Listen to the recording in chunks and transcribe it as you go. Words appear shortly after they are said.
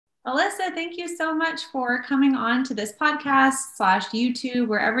Alyssa, thank you so much for coming on to this podcast slash YouTube,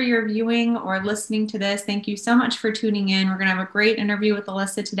 wherever you're viewing or listening to this. Thank you so much for tuning in. We're going to have a great interview with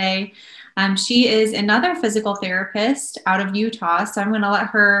Alyssa today. She is another physical therapist out of Utah. So I'm going to let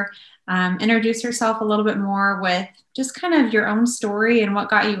her introduce herself a little bit more with just kind of your own story and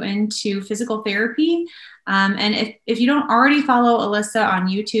what got you into physical therapy. And if you don't already follow Alyssa on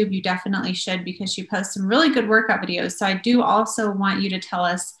YouTube, you definitely should, because she posts some really good workout videos. So I do also want you to tell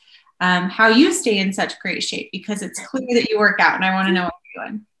us how you stay in such great shape, because it's clear that you work out and I want to know what you're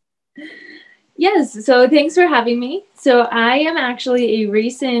doing. Yes, so thanks for having me. So I am actually a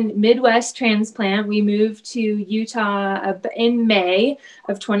recent Midwest transplant. We moved to Utah in May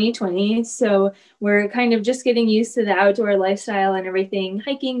of 2020. So we're kind of just getting used to the outdoor lifestyle and everything,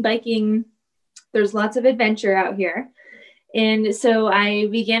 hiking, biking. There's lots of adventure out here. And so I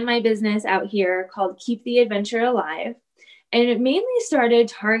began my business out here called Keep the Adventure Alive. And it mainly started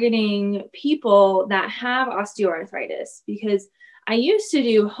targeting people that have osteoarthritis, because I used to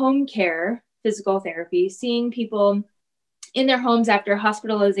do home care physical therapy, seeing people in their homes after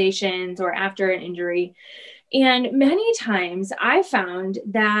hospitalizations or after an injury. And many times I found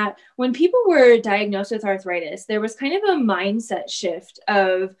that when people were diagnosed with arthritis, there was kind of a mindset shift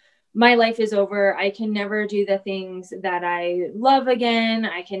of, my life is over. I can never do the things that I love again.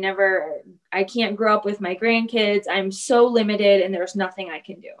 I can't grow up with my grandkids. I'm so limited and there's nothing I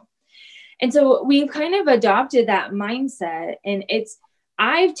can do. And so we've kind of adopted that mindset, and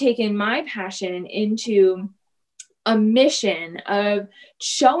I've taken my passion into a mission of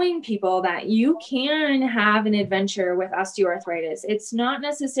showing people that you can have an adventure with osteoarthritis. It's not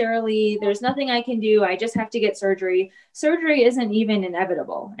necessarily, there's nothing I can do, I just have to get surgery. Surgery isn't even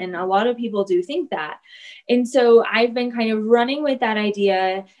inevitable. And a lot of people do think that. And so I've been kind of running with that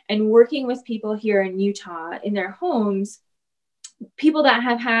idea and working with people here in Utah in their homes, people that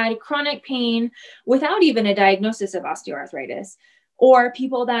have had chronic pain without even a diagnosis of osteoarthritis, or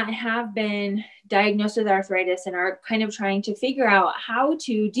people that have been diagnosed with arthritis and are kind of trying to figure out how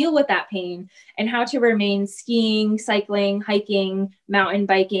to deal with that pain and how to remain skiing, cycling, hiking, mountain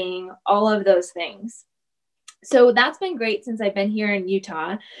biking, all of those things. So that's been great since I've been here in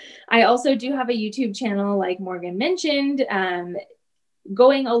Utah. I also do have a YouTube channel, like Morgan mentioned,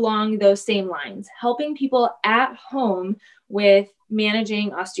 going along those same lines, helping people at home with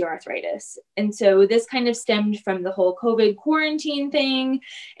managing osteoarthritis. And so this kind of stemmed from the whole COVID quarantine thing.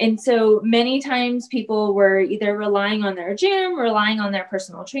 And so many times people were either relying on their gym, relying on their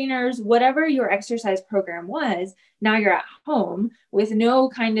personal trainers, whatever your exercise program was. Now you're at home with no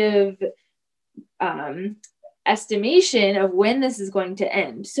kind of estimation of when this is going to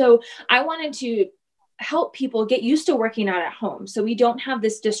end. So I wanted to help people get used to working out at home, so we don't have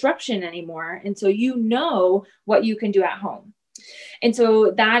this disruption anymore. And so you know what you can do at home. And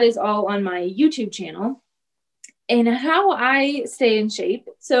so that is all on my YouTube channel. And how I stay in shape.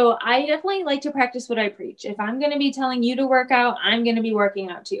 So I definitely like to practice what I preach. If I'm going to be telling you to work out, I'm going to be working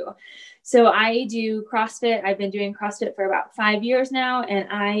out too. So I do CrossFit. I've been doing CrossFit for about 5 years now, and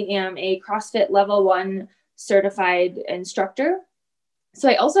I am a CrossFit level 1 certified instructor. So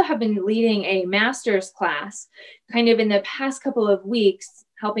I also have been leading a master's class kind of in the past couple of weeks,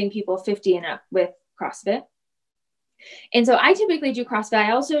 helping people 50 and up with CrossFit. And so I typically do CrossFit.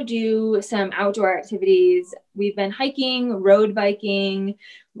 I also do some outdoor activities. We've been hiking, road biking.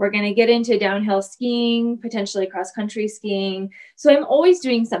 We're going to get into downhill skiing, potentially cross-country skiing. So I'm always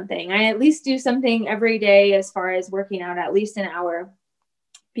doing something. I at least do something every day as far as working out at least an hour,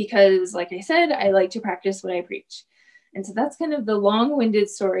 because like I said, I like to practice what I preach. And so that's kind of the long-winded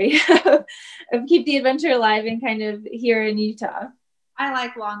story of Keep the Adventure Alive and kind of here in Utah. I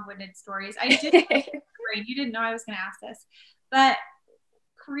like long-winded stories. I did. You didn't know I was going to ask this, but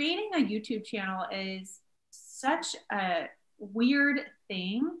creating a YouTube channel is such a weird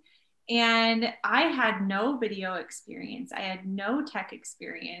thing. And I had no video experience. I had no tech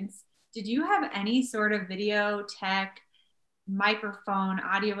experience. Did you have any sort of video, tech, microphone,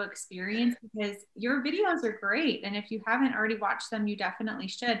 audio experience? Because your videos are great. And if you haven't already watched them, you definitely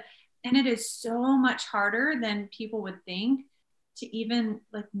should. And it is so much harder than people would think to even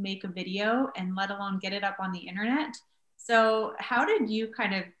like make a video, and let alone get it up on the internet. So how did you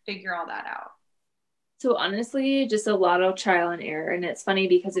kind of figure all that out? So honestly, just a lot of trial and error. And it's funny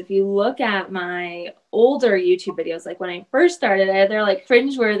because if you look at my older YouTube videos, like when I first started, they're like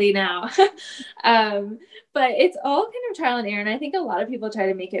cringeworthy now. But it's all kind of trial and error. And I think a lot of people try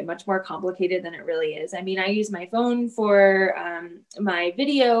to make it much more complicated than it really is. I mean, I use my phone for my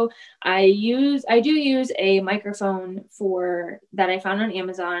video. I do use a microphone for that I found on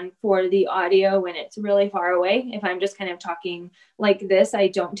Amazon for the audio when it's really far away. If I'm just kind of talking like this, I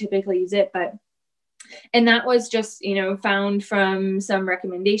don't typically use it, and that was just, found from some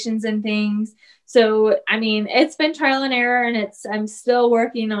recommendations and things. So, I mean, it's been trial and error, and I'm still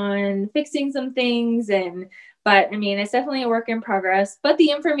working on fixing some things. But I mean, it's definitely a work in progress, but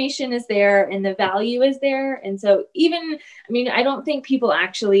the information is there and the value is there. And so I don't think people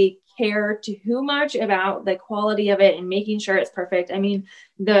actually care too much about the quality of it and making sure it's perfect. I mean,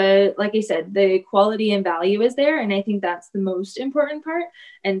 like I said, the quality and value is there. And I think that's the most important part.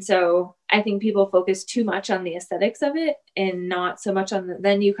 And so I think people focus too much on the aesthetics of it and not so much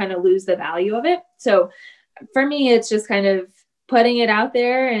then you kind of lose the value of it. So for me, it's just kind of putting it out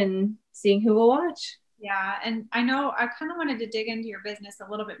there and seeing who will watch. Yeah. And I know I kind of wanted to dig into your business a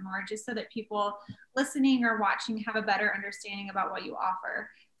little bit more just so that people listening or watching have a better understanding about what you offer.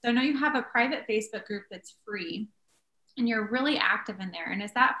 So I know you have a private Facebook group that's free and you're really active in there. And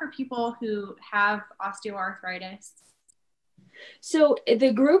is that for people who have osteoarthritis? So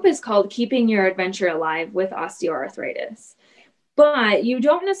the group is called Keeping Your Adventure Alive with Osteoarthritis. But you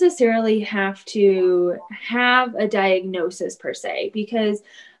don't necessarily have to have a diagnosis per se, because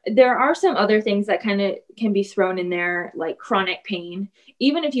there are some other things that kind of can be thrown in there, like chronic pain.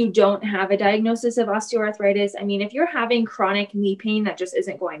 Even if you don't have a diagnosis of osteoarthritis, I mean, if you're having chronic knee pain that just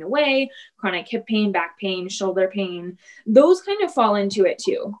isn't going away, chronic hip pain, back pain, shoulder pain, those kind of fall into it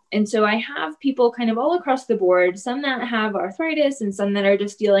too. And so I have people kind of all across the board, some that have arthritis and some that are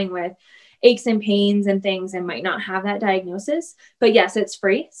just dealing with aches and pains and things and might not have that diagnosis. But yes, it's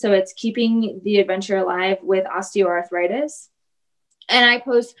free. So it's Keeping the Adventure Alive with Osteoarthritis. And I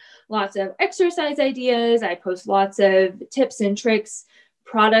post lots of exercise ideas. I post lots of tips and tricks,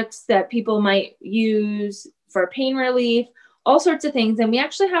 products that people might use for pain relief, all sorts of things. And we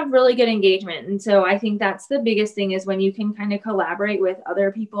actually have really good engagement. And so I think that's the biggest thing, is when you can kind of collaborate with other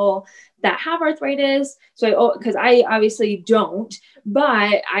people that have arthritis. So because I obviously don't,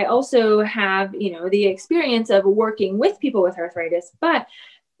 but I also have, the experience of working with people with arthritis, but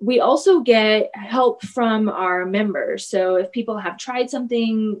we also get help from our members. So if people have tried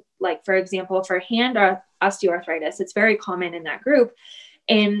something, like, for example, for hand osteoarthritis, it's very common in that group.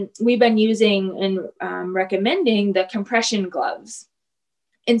 And we've been using and recommending the compression gloves.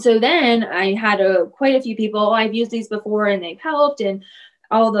 And so then I had quite a few people, I've used these before and they've helped and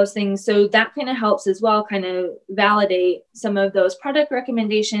all those things. So that kind of helps as well, kind of validate some of those product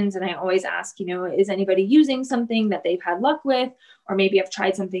recommendations. And I always ask, is anybody using something that they've had luck with, or maybe have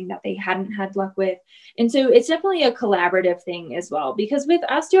tried something that they hadn't had luck with. And so it's definitely a collaborative thing as well, because with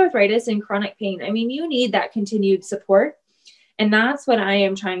osteoarthritis and chronic pain, I mean, you need that continued support. And that's what I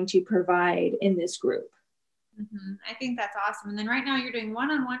am trying to provide in this group. Mm-hmm. I think that's awesome. And then right now you're doing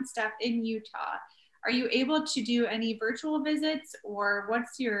one-on-one stuff in Utah. Are you able to do any virtual visits, or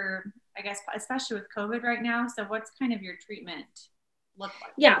what's your, I guess, especially with COVID right now? So what's kind of your treatment look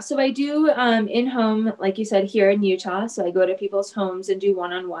like? Yeah. So I do in-home, like you said, here in Utah. So I go to people's homes and do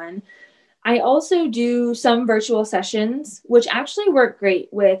one-on-one. I also do some virtual sessions, which actually work great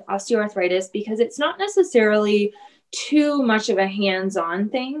with osteoarthritis because it's not necessarily too much of a hands-on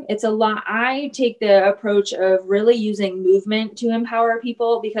thing. It's a lot. I take the approach of really using movement to empower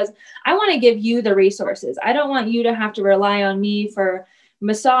people, because I want to give you the resources. I don't want you to have to rely on me for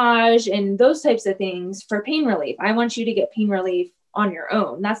massage and those types of things for pain relief. I want you to get pain relief on your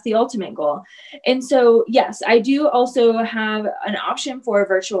own. That's the ultimate goal. And so, yes, I do also have an option for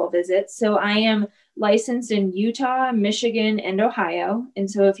virtual visits. So I am licensed in Utah, Michigan, and Ohio.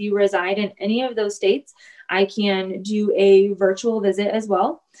 And so if you reside in any of those states, I can do a virtual visit as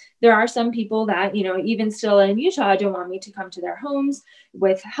well. There are some people that, even still in Utah, don't want me to come to their homes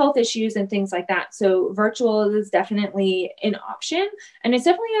with health issues and things like that. So virtual is definitely an option, and it's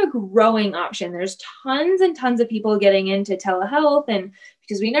definitely a growing option. There's tons and tons of people getting into telehealth, and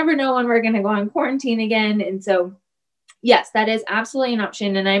because we never know when we're going to go on quarantine again. And so, yes, that is absolutely an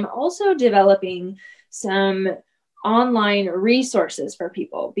option. And I'm also developing some online resources for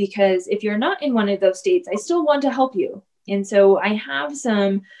people, because if you're not in one of those states, I still want to help you. And so I have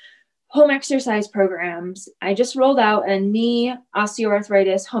some home exercise programs. I just rolled out a knee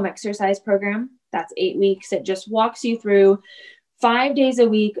osteoarthritis home exercise program. That's 8 weeks. It just walks you through 5 days a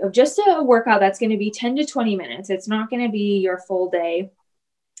week of just a workout that's going to be 10 to 20 minutes. It's not going to be your full day.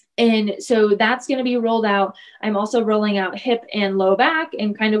 And so that's going to be rolled out. I'm also rolling out hip and low back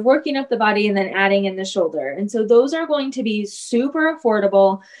and kind of working up the body and then adding in the shoulder. And so those are going to be super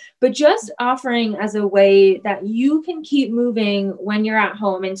affordable, but just offering as a way that you can keep moving when you're at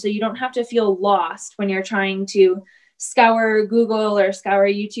home. And so you don't have to feel lost when you're trying to scour Google or scour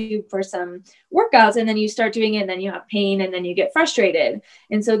YouTube for some workouts, and then you start doing it and then you have pain and then you get frustrated.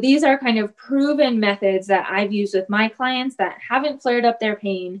 And so these are kind of proven methods that I've used with my clients that haven't flared up their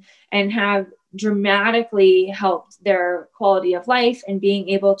pain and have dramatically helped their quality of life and being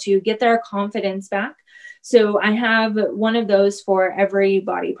able to get their confidence back. So I have one of those for every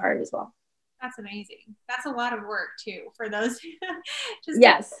body part as well. That's amazing. That's a lot of work too for those just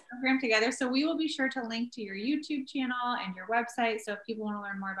yes. program together. So we will be sure to link to your YouTube channel and your website. So if people want to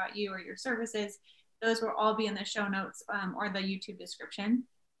learn more about you or your services, those will all be in the show notes or the YouTube description.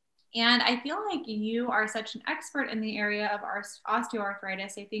 And I feel like you are such an expert in the area of our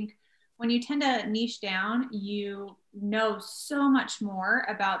osteoarthritis. I think when you tend to niche down, you know so much more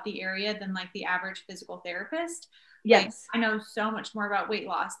about the area than like the average physical therapist. Yes. Like, I know so much more about weight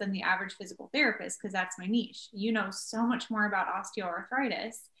loss than the average physical therapist because that's my niche. You know so much more about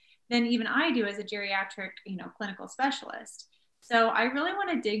osteoarthritis than even I do as a geriatric, clinical specialist. So I really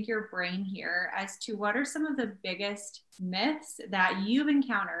want to dig your brain here as to what are some of the biggest myths that you've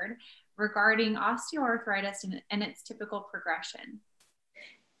encountered regarding osteoarthritis and its typical progression.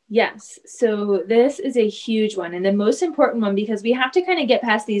 Yes. So this is a huge one and the most important one because we have to kind of get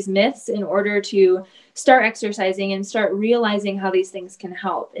past these myths in order to start exercising and start realizing how these things can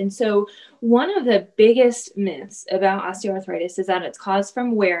help. And so one of the biggest myths about osteoarthritis is that it's caused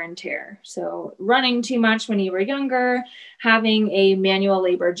from wear and tear. So running too much when you were younger, having a manual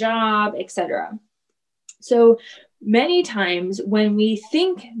labor job, etc. So many times when we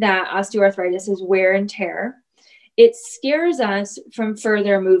think that osteoarthritis is wear and tear, it scares us from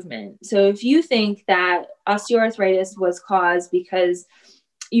further movement. So if you think that osteoarthritis was caused because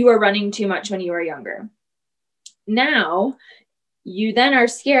you were running too much when you were younger, now you then are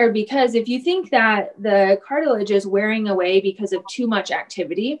scared because if you think that the cartilage is wearing away because of too much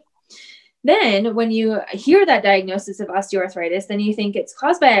activity, then when you hear that diagnosis of osteoarthritis, then you think it's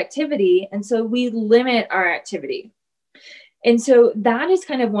caused by activity. And so we limit our activity. And so that is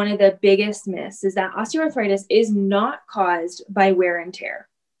kind of one of the biggest myths is that osteoarthritis is not caused by wear and tear.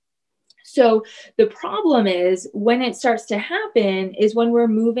 So the problem is when it starts to happen is when we're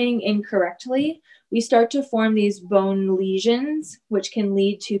moving incorrectly, we start to form these bone lesions, which can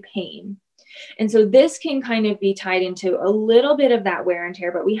lead to pain. And so this can kind of be tied into a little bit of that wear and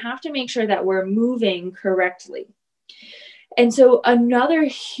tear, but we have to make sure that we're moving correctly. And so another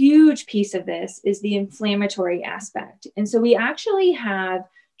huge piece of this is the inflammatory aspect. And so we actually have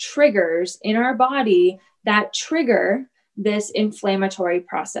triggers in our body that trigger this inflammatory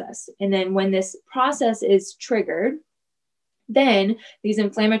process. And then when this process is triggered, then these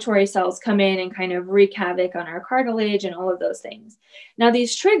inflammatory cells come in and kind of wreak havoc on our cartilage and all of those things. Now,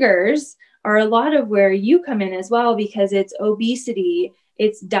 these triggers are a lot of where you come in as well, because it's obesity,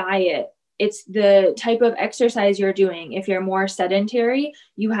 it's diet, it's the type of exercise you're doing. If you're more sedentary,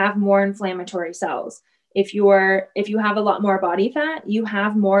 you have more inflammatory cells. If you have a lot more body fat, you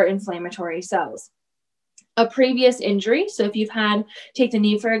have more inflammatory cells. A previous injury, so if you've had, take the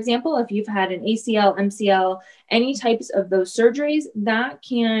knee for example, if you've had an ACL, MCL, any types of those surgeries, that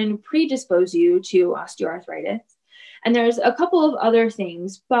can predispose you to osteoarthritis. And there's a couple of other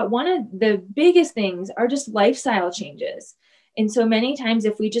things, but one of the biggest things are just lifestyle changes. And so many times,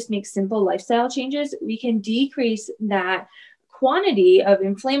 if we just make simple lifestyle changes, we can decrease that quantity of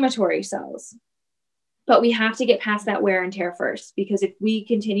inflammatory cells. But we have to get past that wear and tear first, because if we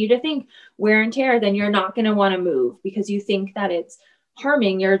continue to think wear and tear, then you're not going to want to move because you think that it's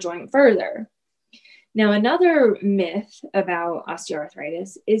harming your joint further. Now, another myth about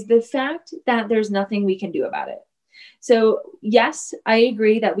osteoarthritis is the fact that there's nothing we can do about it. So yes, I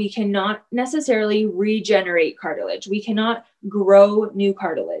agree that we cannot necessarily regenerate cartilage. We cannot grow new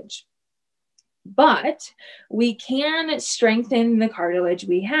cartilage, but we can strengthen the cartilage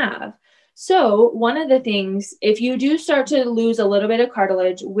we have. So one of the things, if you do start to lose a little bit of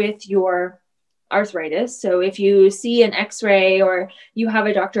cartilage with your arthritis, so if you see an x-ray or you have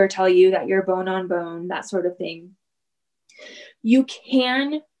a doctor tell you that you're bone on bone, that sort of thing, you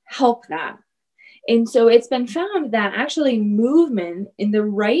can help that. And so it's been found that actually movement in the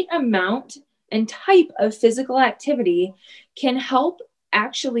right amount and type of physical activity can help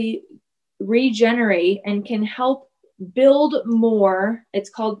actually regenerate and can help build more. It's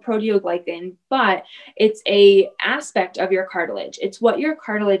called proteoglycan, but it's a aspect of your cartilage. It's what your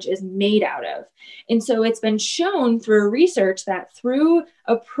cartilage is made out of. And so it's been shown through research that through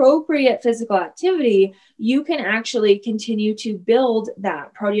appropriate physical activity, you can actually continue to build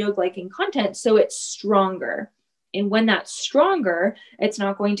that proteoglycan content so it's stronger. And when that's stronger, it's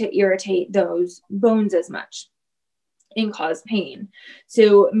not going to irritate those bones as much and cause pain.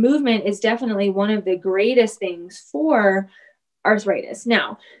 So movement is definitely one of the greatest things for arthritis.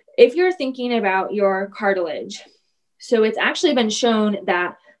 Now, if you're thinking about your cartilage, so it's actually been shown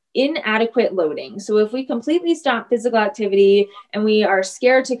that inadequate loading. So if we completely stop physical activity and we are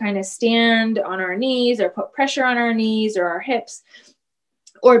scared to kind of stand on our knees or put pressure on our knees or our hips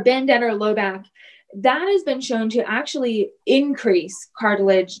or bend at our low back, that has been shown to actually increase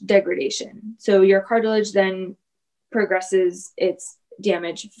cartilage degradation. So your cartilage then progresses its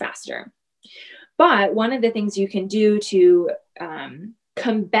damage faster. But one of the things you can do to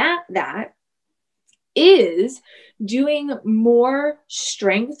combat that is doing more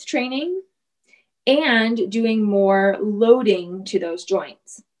strength training and doing more loading to those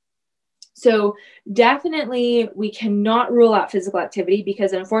joints. So definitely we cannot rule out physical activity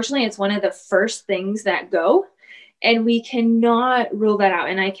because unfortunately it's one of the first things that go, and we cannot rule that out.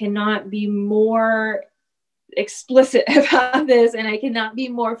 And I cannot be more explicit about this, and I cannot be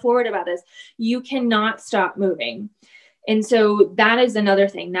more forward about this. You cannot stop moving. And so that is another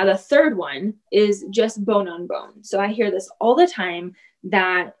thing. Now, the third one is just bone on bone. So I hear this all the time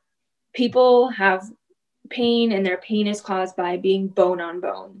that people have pain and their pain is caused by being bone on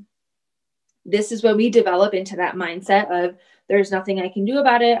bone. This is when we develop into that mindset of there's nothing I can do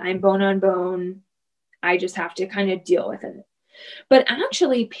about it. I'm bone on bone. I just have to kind of deal with it. But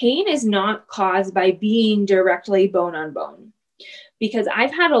actually, pain is not caused by being directly bone on bone, because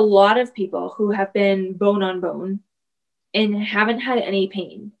I've had a lot of people who have been bone on bone and haven't had any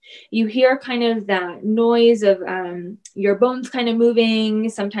pain. You hear kind of that noise of your bones kind of moving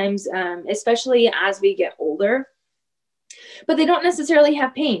sometimes, especially as we get older, but they don't necessarily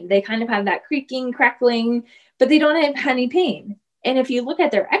have pain. They kind of have that creaking, crackling, but they don't have any pain. And if you look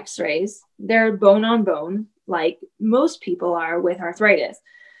at their x-rays, they're bone on bone, like most people are with arthritis,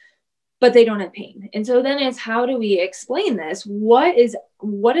 but they don't have pain. And so then it's, how do we explain this? What is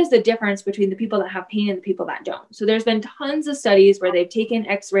the difference between the people that have pain and the people that don't? So there's been tons of studies where they've taken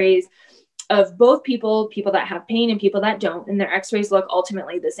x-rays of both people that have pain and people that don't, and their x-rays look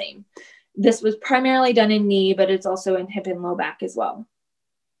ultimately the same. This was primarily done in knee, but it's also in hip and low back as well.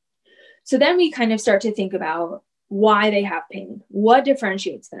 So then we kind of start to think about why they have pain, what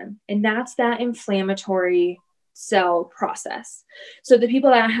differentiates them. And that's that inflammatory cell process. So the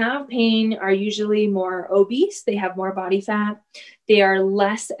people that have pain are usually more obese. They have more body fat. They are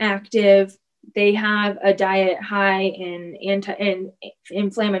less active. They have a diet high in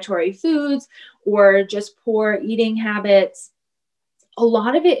inflammatory foods or just poor eating habits. A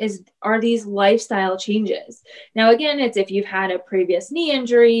lot of it are these lifestyle changes. Now, again, it's if you've had a previous knee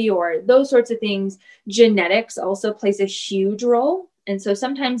injury or those sorts of things. Genetics also plays a huge role. And so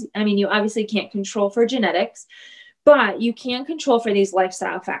sometimes, you obviously can't control for genetics, but you can control for these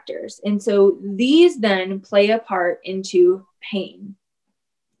lifestyle factors. And so these then play a part into pain.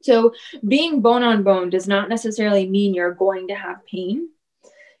 So being bone on bone does not necessarily mean you're going to have pain.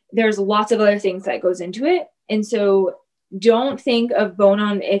 There's lots of other things that goes into it. And so don't think of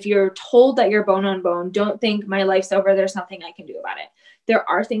if you're told that you're bone on bone, don't think my life's over, there's nothing I can do about it. There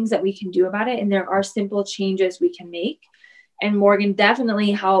are things that we can do about it, and there are simple changes we can make. And Morgan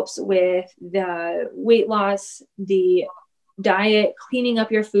definitely helps with the weight loss, the diet, cleaning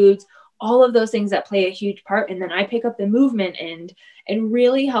up your foods, all of those things that play a huge part. And then I pick up the movement end and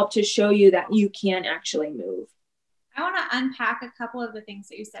really help to show you that you can actually move. I want to unpack a couple of the things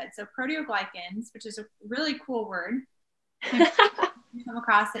that you said. So proteoglycans, which is a really cool word. I've come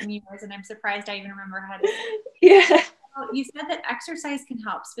across it in years, and I'm surprised I even remember how to say it. Yeah. You said that exercise can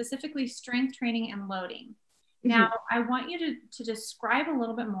help, specifically strength training and loading. Now, I want you to describe a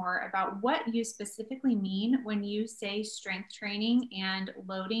little bit more about what you specifically mean when you say strength training and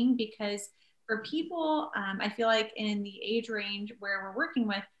loading, because for people, I feel like in the age range where we're working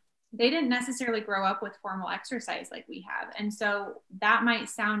with, they didn't necessarily grow up with formal exercise like we have. And so that might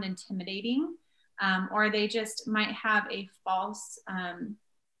sound intimidating, or they just might have a false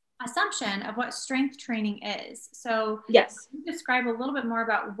assumption of what strength training is. So yes, can you describe a little bit more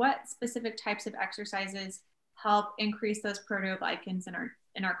about what specific types of exercises help increase those proteoglycans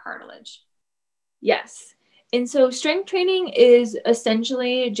in our cartilage? Yes. And so strength training is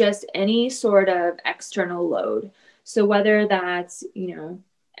essentially just any sort of external load. So whether that's,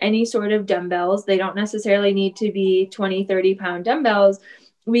 any sort of dumbbells. They don't necessarily need to be 20, 30 pound dumbbells.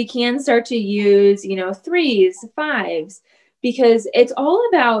 We can start to use, you know, 3s, 5s, because it's all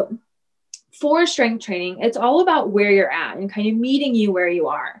about, for strength training, it's all about where you're at and kind of meeting you where you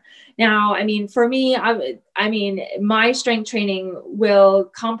are. Now, I mean, for me, I mean, my strength training will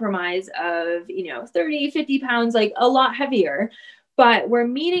compromise of, you know, 30, 50 pounds, like a lot heavier, but we're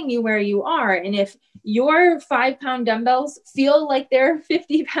meeting you where you are. And if your 5-pound dumbbells feel like they're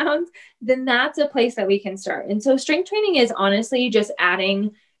 50 pounds, then that's a place that we can start. And so strength training is honestly just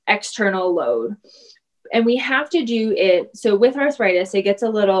adding external load. And we have to do it. So with arthritis, it gets a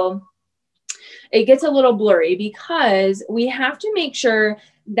little blurry, because we have to make sure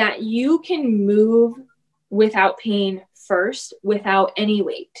that you can move without pain first, without any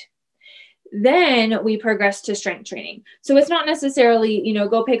weight. Then we progress to strength training. So it's not necessarily, you know,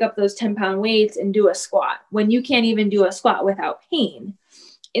 go pick up those 10-pound weights and do a squat when you can't even do a squat without pain.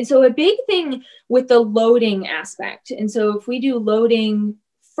 And so a big thing with the loading aspect. And so if we do loading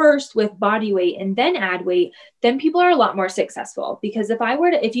first with body weight and then add weight, then people are a lot more successful. Because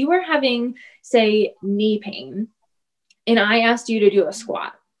if you were having, say, knee pain, and I asked you to do a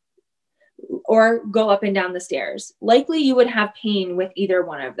squat or go up and down the stairs, likely you would have pain with either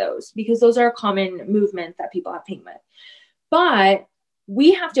one of those, because those are a common movement that people have pain with. But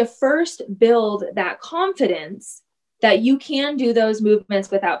we have to first build that confidence that you can do those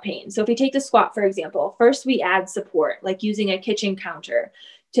movements without pain. So if we take the squat, for example, first we add support, like using a kitchen counter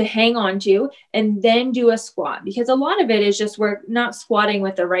to hang on to, and then do a squat, because a lot of it is just we're not squatting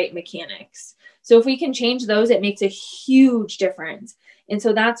with the right mechanics. So if we can change those, it makes a huge difference. And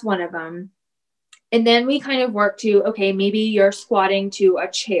so that's one of them. And then we kind of work to, okay, maybe you're squatting to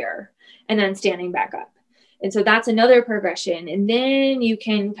a chair and then standing back up. And so that's another progression. And then you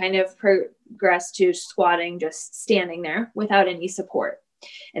can kind of progress to squatting, just standing there without any support.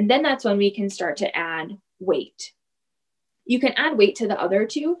 And then that's when we can start to add weight. You can add weight to the other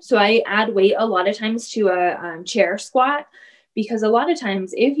two. So I add weight a lot of times to a chair squat, because a lot of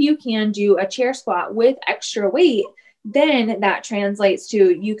times if you can do a chair squat with extra weight, then that translates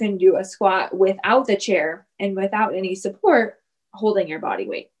to you can do a squat without the chair and without any support holding your body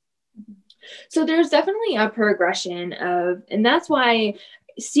weight. So there's definitely a progression of, and that's why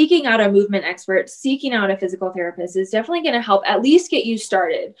seeking out a movement expert, seeking out a physical therapist is definitely going to help at least get you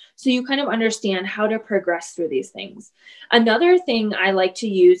started, so you kind of understand how to progress through these things. Another thing I like to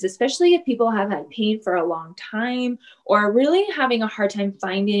use, especially if people have had pain for a long time or are really having a hard time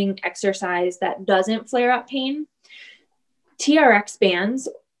finding exercise that doesn't flare up pain, TRX bands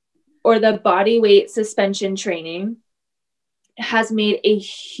or the body weight suspension training has made a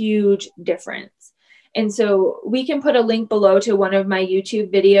huge difference. And so we can put a link below to one of my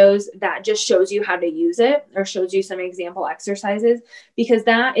YouTube videos that just shows you how to use it, or shows you some example exercises, because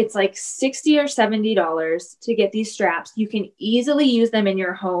it's like $60 or $70 to get these straps. You can easily use them in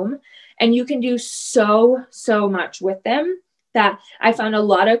your home, and you can do so much with them, that I found a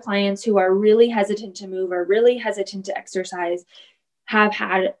lot of clients who are really hesitant to move or really hesitant to exercise have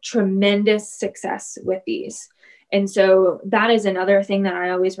had tremendous success with these. And so that is another thing that I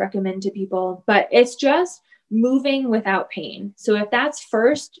always recommend to people, but it's just moving without pain. So if that's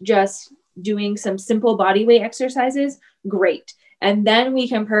first just doing some simple body weight exercises, great. And then we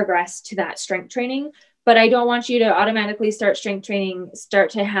can progress to that strength training. But I don't want you to automatically start strength training, start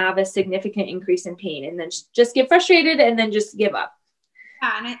to have a significant increase in pain, and then just get frustrated and then just give up.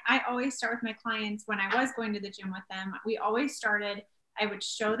 Yeah, and I always start with my clients when I was going to the gym with them. I would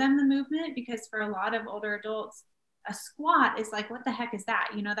show them the movement, because for a lot of older adults, a squat is like, what the heck is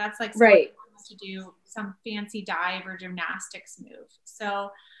that? You know, that's like right to do some fancy dive or gymnastics move. So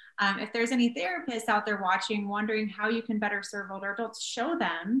if there's any therapists out there watching, wondering how you can better serve older adults, show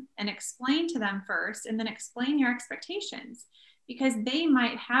them and explain to them first, and then explain your expectations, because they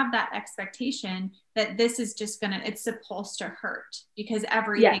might have that expectation that this is just it's supposed to hurt, because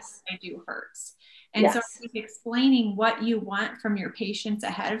everything I do hurts. And so I think explaining what you want from your patients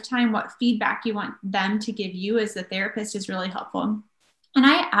ahead of time, what feedback you want them to give you as the therapist, is really helpful. And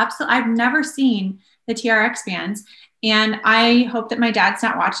I've never seen the TRX bands, and I hope that my dad's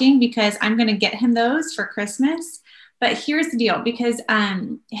not watching, because I'm going to get him those for Christmas. But here's the deal, because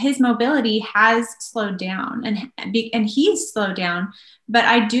his mobility has slowed down, and he's slowed down, but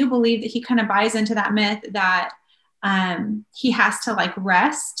I do believe that he kind of buys into that myth that he has to like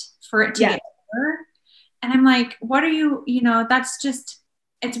rest for it to get better. And I'm like, what are you know, that's just,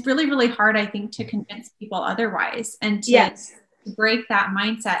 it's really, really hard, I think, to convince people otherwise, and to break that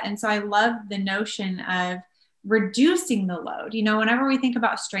mindset. And so I love the notion of reducing the load. You know, whenever we think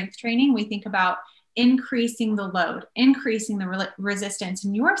about strength training, we think about increasing the load, increasing the resistance.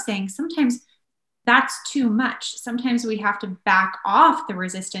 And you're saying sometimes that's too much. Sometimes we have to back off the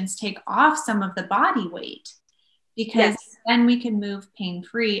resistance, take off some of the body weight, because then we can move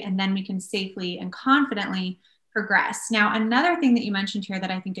pain-free, and then we can safely and confidently progress. Now, another thing that you mentioned here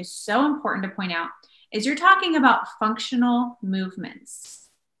that I think is so important to point out is you're talking about functional movements.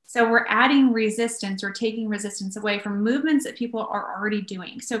 So we're adding resistance or taking resistance away from movements that people are already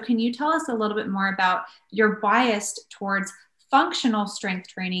doing. So can you tell us a little bit more about your bias towards functional strength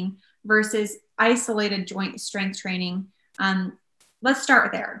training versus isolated joint strength training? Let's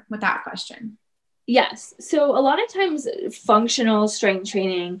start there with that question. Yes. So a lot of times functional strength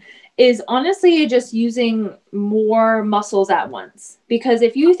training is honestly just using more muscles at once. Because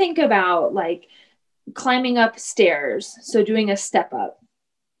if you think about like climbing up stairs, so doing a step up,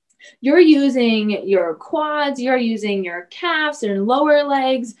 you're using your quads, you're using your calves and lower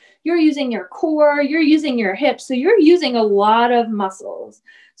legs, you're using your core, you're using your hips. So you're using a lot of muscles.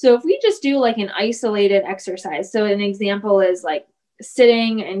 So if we just do like an isolated exercise, so an example is like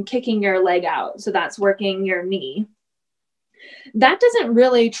sitting and kicking your leg out. So that's working your knee. That doesn't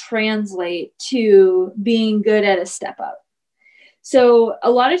really translate to being good at a step up. So a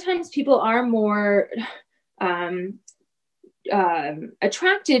lot of times people are more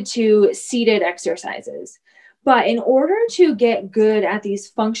attracted to seated exercises. But in order to get good at these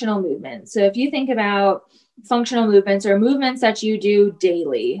functional movements, so if you think about functional movements or movements that you do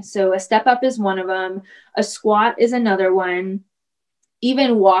daily, so a step up is one of them, a squat is another one,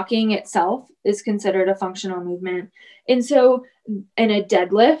 even walking itself is considered a functional movement. And so, and a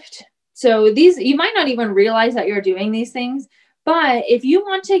deadlift. So these, you might not even realize that you're doing these things, but if you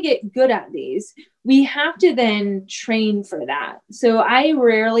want to get good at these, we have to then train for that. So I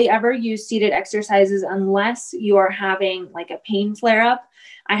rarely ever use seated exercises unless you are having like a pain flare up.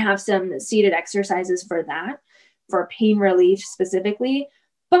 I have some seated exercises for that, for pain relief specifically.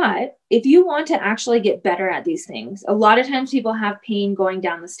 But if you want to actually get better at these things, a lot of times people have pain going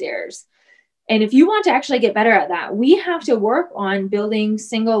down the stairs. And if you want to actually get better at that, we have to work on building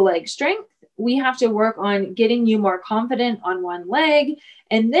single leg strength. We have to work on getting you more confident on one leg,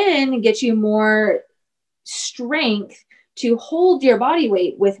 and then get you more strength to hold your body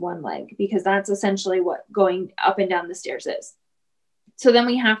weight with one leg, because that's essentially what going up and down the stairs is. So then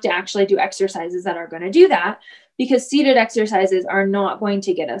we have to actually do exercises that are going to do that, because seated exercises are not going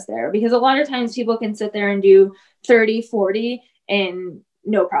to get us there, because a lot of times people can sit there and do 30, 40 and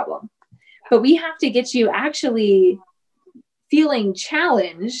no problem. But we have to get you actually feeling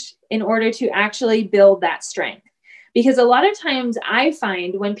challenged in order to actually build that strength. Because a lot of times I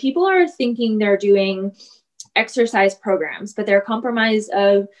find when people are thinking they're doing exercise programs, but they're compromised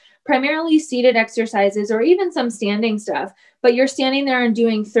of primarily seated exercises or even some standing stuff, but you're standing there and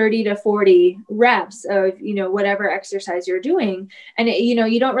doing 30 to 40 reps of, whatever exercise you're doing. And,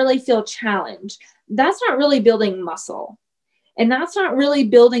 you don't really feel challenged. That's not really building muscle. And that's not really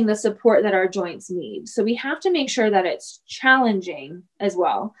building the support that our joints need. So we have to make sure that it's challenging as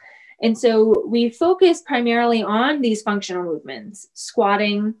well. And so we focus primarily on these functional movements,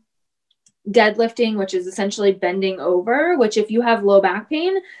 squatting, deadlifting, which is essentially bending over, which if you have low back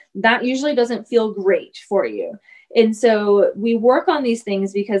pain, that usually doesn't feel great for you. And so we work on these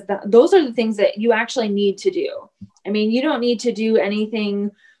things because those are the things that you actually need to do. I mean, you don't need to do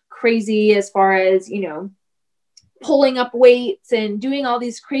anything crazy as far as, pulling up weights and doing all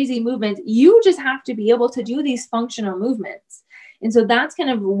these crazy movements. You just have to be able to do these functional movements. And so that's kind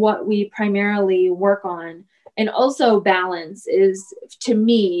of what we primarily work on. And also balance to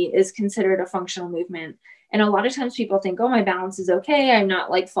me, is considered a functional movement. And a lot of times people think, oh, my balance is okay. I'm not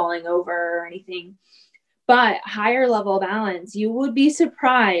like falling over or anything. But higher level balance, you would be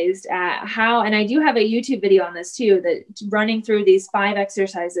surprised at how, and I do have a YouTube video on this too, that running through these 5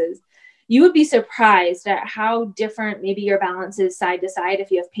 exercises, you would be surprised at how different maybe your balance is side to side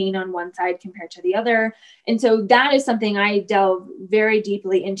if you have pain on one side compared to the other. And so that is something I delve very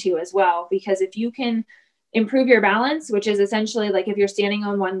deeply into as well, because if you can improve your balance, which is essentially like if you're standing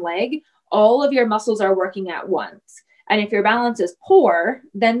on one leg, all of your muscles are working at once. And if your balance is poor,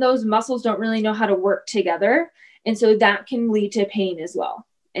 then those muscles don't really know how to work together. And so that can lead to pain as well.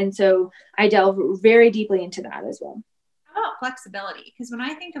 And so I delve very deeply into that as well. How about flexibility? Because when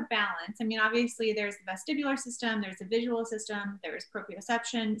I think of balance, I mean, obviously there's the vestibular system, there's the visual system, there's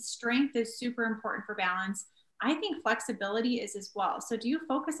proprioception. Strength is super important for balance. I think flexibility is as well. So do you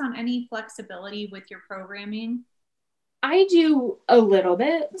focus on any flexibility with your programming? I do a little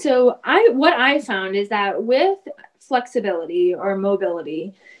bit. So what I found is that with flexibility or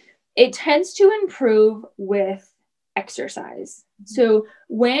mobility, it tends to improve with exercise. So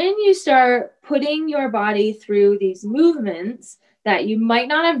when you start putting your body through these movements that you might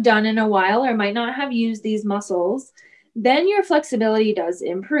not have done in a while or might not have used these muscles, then your flexibility does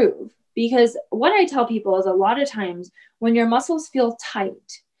improve. Because what I tell people is a lot of times when your muscles feel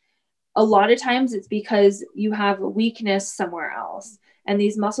tight, a lot of times it's because you have a weakness somewhere else. And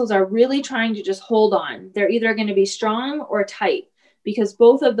these muscles are really trying to just hold on. They're either going to be strong or tight, because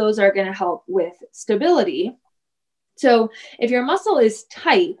both of those are going to help with stability. So if your muscle is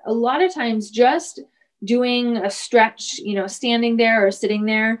tight, a lot of times just doing a stretch, standing there or sitting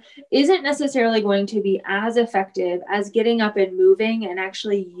there isn't necessarily going to be as effective as getting up and moving and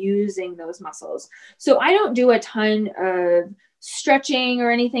actually using those muscles. So I don't do a ton of stretching or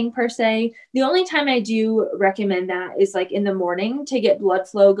anything per se. The only time I do recommend that is like in the morning to get blood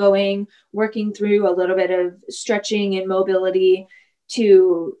flow going, working through a little bit of stretching and mobility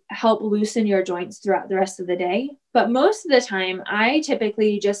to help loosen your joints throughout the rest of the day. But most of the time, I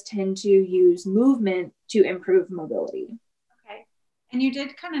typically just tend to use movement to improve mobility. Okay. And you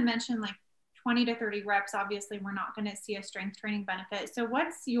did kind of mention like 20 to 30 reps. Obviously, we're not going to see a strength training benefit. So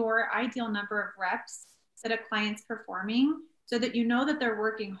what's your ideal number of reps that a client's performing so that you know that they're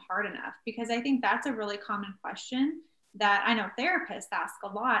working hard enough? Because I think that's a really common question that I know therapists ask a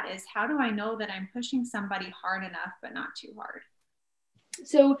lot is, how do I know that I'm pushing somebody hard enough but not too hard?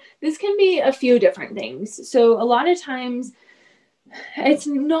 So this can be a few different things. So a lot of times it's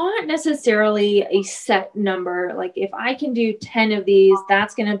not necessarily a set number. Like if I can do 10 of these,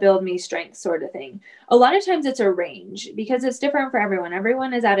 that's going to build me strength sort of thing. A lot of times it's a range because it's different for everyone.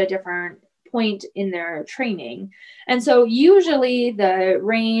 Everyone is at a different point in their training. And so usually the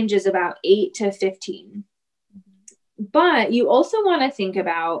range is about 8 to 15. But you also want to think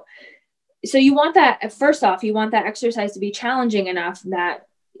about, so you want that, first off, you want that exercise to be challenging enough that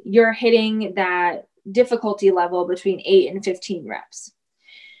you're hitting that difficulty level between 8 and 15 reps.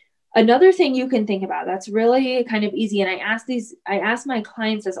 Another thing you can think about that's really kind of easy, and I ask my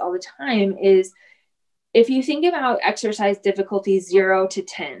clients this all the time, is if you think about exercise difficulty 0 to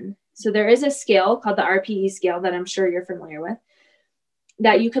 10. So there is a scale called the RPE scale that I'm sure you're familiar with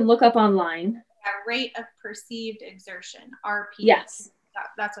that you can look up online. Rate of perceived exertion, RPE. Yes.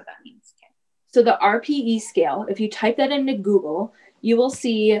 That's what that means. Okay. So the RPE scale, if you type that into Google, you will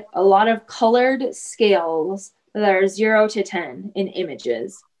see a lot of colored scales that are 0 to 10 in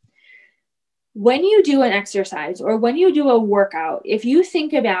images. When you do an exercise or when you do a workout, if you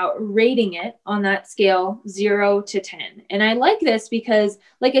think about rating it on that scale 0 to 10, and I like this because,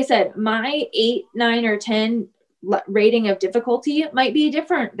 like I said, my 8, 9, or 10 rating of difficulty might be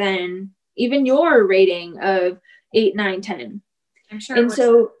different than even your rating of 8, 9, 10. I'm sure. And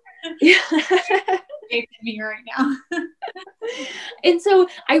so me right now. And so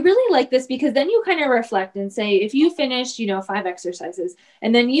I really like this because then you kind of reflect and say, if you finished, 5 exercises,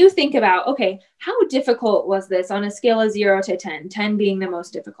 and then you think about, okay, how difficult was this on a scale of 0 to 10, 10 being the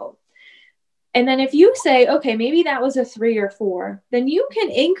most difficult. And then if you say, okay, maybe that was a 3 or 4, then you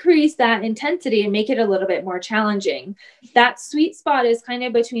can increase that intensity and make it a little bit more challenging. That sweet spot is kind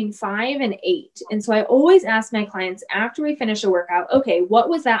of between 5 and 8. And so I always ask my clients after we finish a workout, okay, what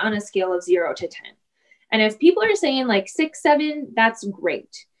was that on a scale of 0 to 10? And if people are saying like 6, 7, that's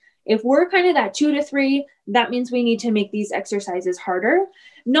great. If we're kind of that 2 to 3, that means we need to make these exercises harder.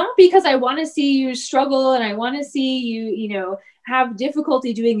 Not because I want to see you struggle and I want to see you, have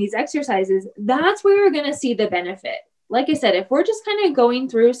difficulty doing these exercises. That's where we're going to see the benefit. Like I said, if we're just kind of going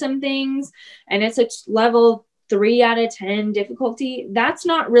through some things and it's a level 3 out of 10 difficulty, that's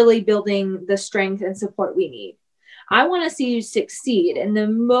not really building the strength and support we need. I want to see you succeed. And the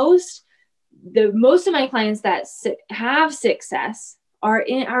most of my clients that have success are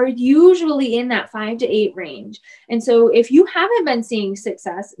usually in that 5 to 8 range. And so if you haven't been seeing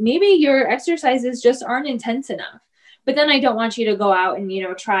success, maybe your exercises just aren't intense enough. But then I don't want you to go out and,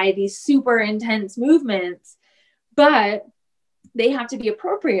 try these super intense movements, but they have to be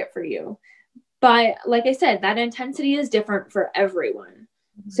appropriate for you. But like I said, that intensity is different for everyone.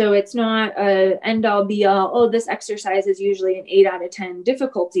 So it's not an end all be all, oh, this exercise is usually an 8 out of 10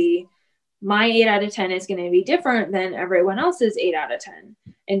 difficulty. My 8 out of 10 is going to be different than everyone else's 8 out of 10.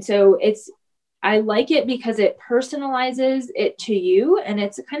 And so I like it because it personalizes it to you, and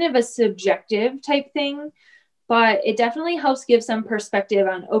it's kind of a subjective type thing, but it definitely helps give some perspective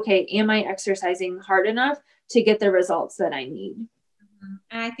on, okay, am I exercising hard enough to get the results that I need?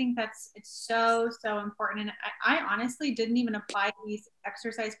 And I think it's so, so important. And I honestly didn't even apply these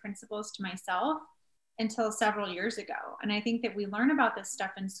exercise principles to myself until several years ago. And I think that we learn about this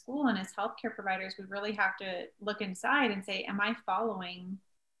stuff in school, and as healthcare providers, we really have to look inside and say, am I following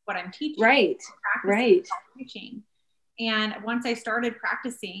what I'm teaching? Right. Teaching? And once I started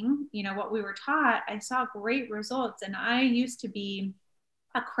practicing, what we were taught, I saw great results. And I used to be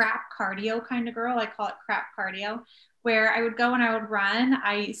a crap cardio kind of girl. I call it crap cardio, where I would go and I would run.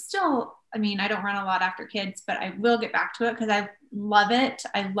 I don't run a lot after kids, but I will get back to it because I love it.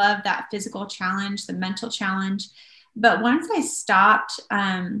 I love that physical challenge, the mental challenge. But once I stopped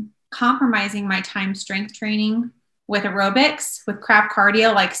compromising my time strength training with aerobics, with crap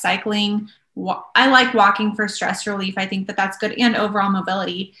cardio, like cycling, I like walking for stress relief. I think that that's good, and overall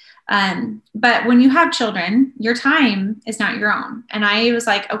mobility. But when you have children, your time is not your own. And I was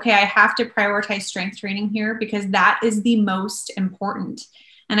like, okay, I have to prioritize strength training here because that is the most important.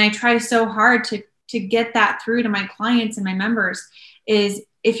 And I try so hard to get that through to my clients and my members is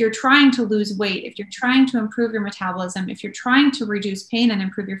if you're trying to lose weight, if you're trying to improve your metabolism, if you're trying to reduce pain and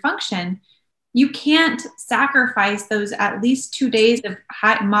improve your function, you can't sacrifice those at least 2 days of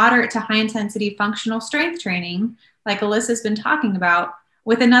moderate to high intensity functional strength training, like Alyssa's been talking about,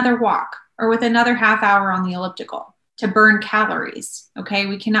 with another walk or with another half hour on the elliptical to burn calories. Okay.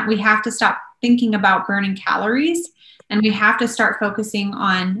 We have to stop thinking about burning calories, and we have to start focusing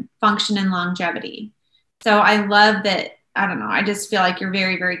on function and longevity. So I love that. I don't know. I just feel like you're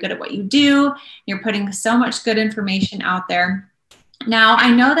very, very good at what you do. You're putting so much good information out there. Now,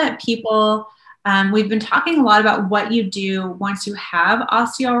 I know that people, we've been talking a lot about what you do once you have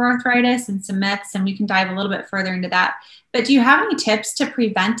osteoarthritis and some myths, and we can dive a little bit further into that. But do you have any tips to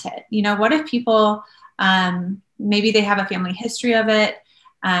prevent it? What if people, maybe they have a family history of it,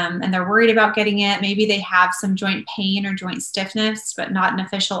 and they're worried about getting it. Maybe they have some joint pain or joint stiffness, but not an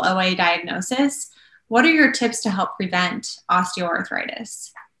official OA diagnosis. What are your tips to help prevent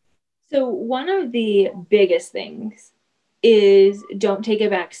osteoarthritis? So one of the biggest things is don't take a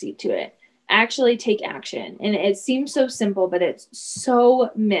backseat to it. Actually take action. And it seems so simple, but it's so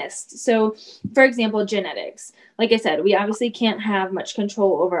missed. So for example, genetics, like I said, we obviously can't have much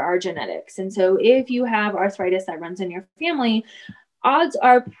control over our genetics. And so if you have arthritis that runs in your family, odds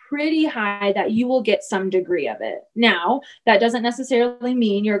are pretty high that you will get some degree of it. Now, that doesn't necessarily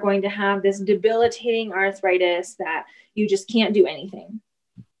mean you're going to have this debilitating arthritis that you just can't do anything.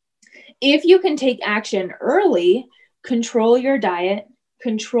 If you can take action early, control your diet,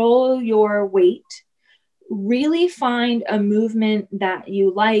 control your weight, really find a movement that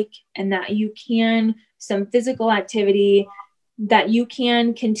you like and that you can, some physical activity that you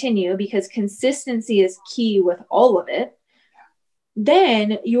can continue, because consistency is key with all of it,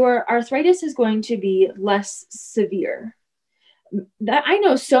 then your arthritis is going to be less severe. That I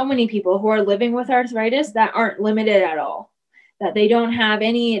know so many people who are living with arthritis that aren't limited at all, that they don't have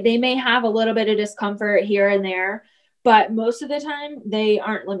any, they may have a little bit of discomfort here and there, but most of the time they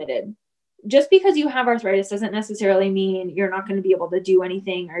aren't limited. Just because you have arthritis doesn't necessarily mean you're not going to be able to do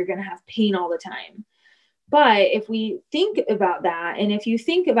anything or you're going to have pain all the time. But if we think about that, and if you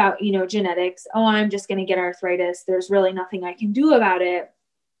think about, genetics, oh, I'm just going to get arthritis, there's really nothing I can do about it,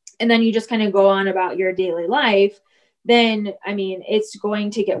 and then you just kind of go on about your daily life, then, it's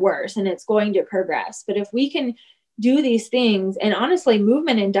going to get worse and it's going to progress. But if we can do these things, and honestly,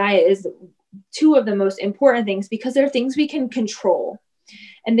 movement and diet is two of the most important things because they're things we can control.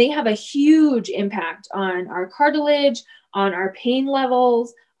 And they have a huge impact on our cartilage, on our pain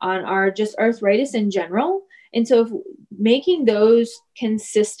levels, on our just arthritis in general. And so if making those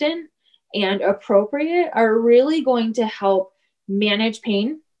consistent and appropriate are really going to help manage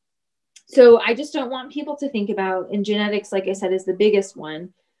pain. So I just don't want people to think about, and genetics, like I said, is the biggest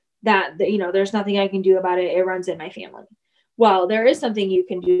one, that, there's nothing I can do about it. It runs in my family. Well, there is something you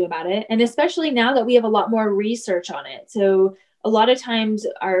can do about it. And especially now that we have a lot more research on it. So a lot of times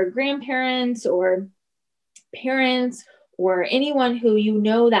our grandparents or parents or anyone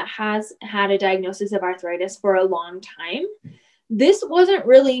who that has had a diagnosis of arthritis for a long time, this wasn't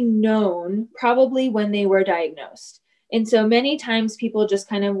really known probably when they were diagnosed. And so many times people just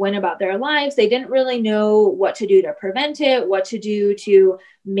kind of went about their lives. They didn't really know what to do to prevent it, what to do to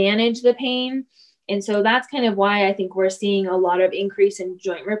manage the pain. And so that's kind of why I think we're seeing a lot of increase in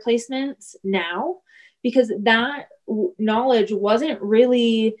joint replacements now, because that knowledge wasn't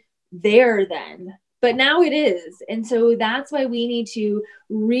really there then, but now it is. And so that's why we need to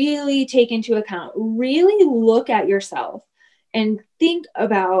really take into account, really look at yourself and think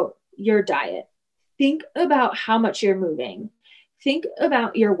about your diet. Think about how much you're moving. Think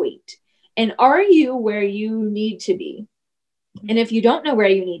about your weight. And are you where you need to be? And if you don't know where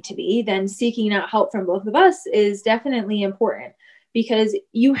you need to be, then seeking out help from both of us is definitely important, because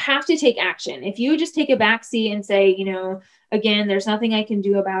you have to take action. If you just take a backseat and say, again, there's nothing I can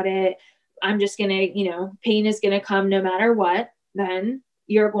do about it, I'm just going to, pain is going to come no matter what, then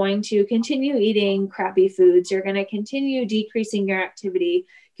you're going to continue eating crappy foods. You're going to continue decreasing your activity,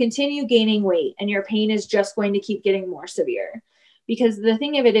 continue gaining weight, and your pain is just going to keep getting more severe. Because the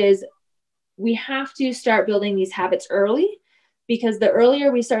thing of it is, we have to start building these habits early, because the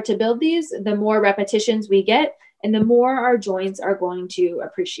earlier we start to build these, the more repetitions we get and the more our joints are going to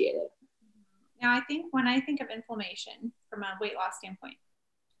appreciate it. Now, I think when I think of inflammation from a weight loss standpoint,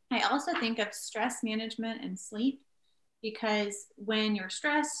 I also think of stress management and sleep, because when you're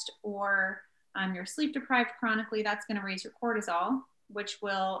stressed or you're sleep deprived chronically, that's going to raise your cortisol, which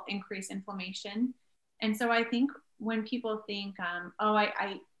will increase inflammation. And so I think when people think,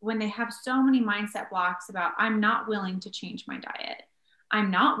 when they have so many mindset blocks about, I'm not willing to change my diet,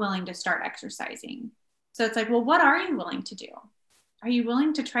 I'm not willing to start exercising. So it's like, well, what are you willing to do? Are you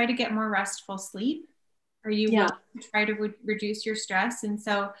willing to try to get more restful sleep? Are you willing to try to reduce your stress? And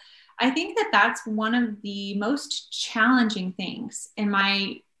so I think that that's one of the most challenging things in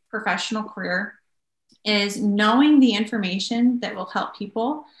my professional career, is knowing the information that will help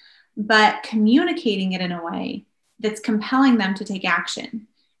people, but communicating it in a way that's compelling them to take action.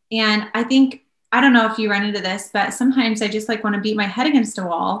 And I think, I don't know if you run into this, but sometimes I just like want to beat my head against a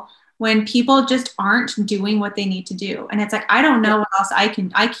wall when people just aren't doing what they need to do. And it's like, I don't know what else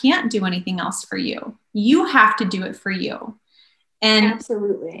I can't do anything else for you. You have to do it for you. And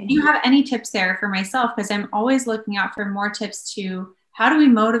absolutely. do you have any tips there for myself? Because I'm always looking out for more tips to, how do we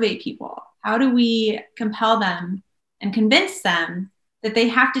motivate people? How do we compel them and convince them that they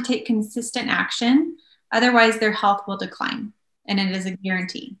have to take consistent action? Otherwise, their health will decline. And it is a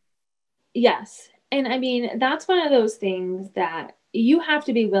guarantee. Yes. And I mean, that's one of those things that you have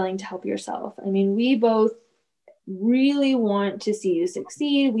to be willing to help yourself. I mean, we both really want to see you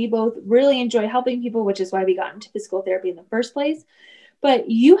succeed. We both really enjoy helping people, which is why we got into physical therapy in the first place. But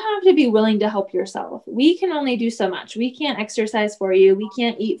you have to be willing to help yourself. We can only do so much. We can't exercise for you. We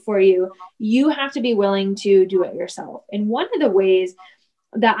can't eat for you. You have to be willing to do it yourself. And one of the ways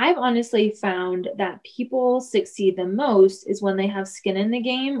that I've honestly found that people succeed the most is when they have skin in the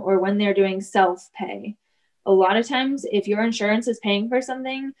game, or when they're doing self-pay. A lot of times, if your insurance is paying for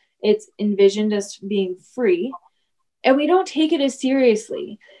something, it's envisioned as being free, and we don't take it as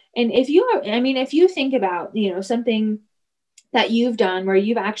seriously. And if you think about, something that you've done where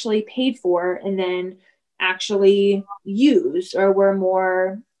you've actually paid for and then actually used, or were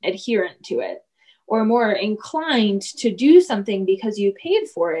more adherent to it, or more inclined to do something because you paid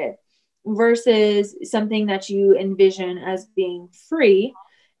for it, versus something that you envision as being free,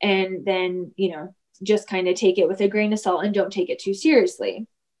 and then, just kind of take it with a grain of salt and don't take it too seriously.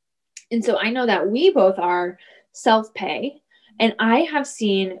 And so I know that we both are self-pay, and I have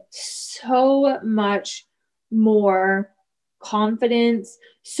seen so much more confidence,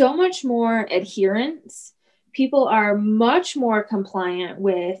 so much more adherence. People are much more compliant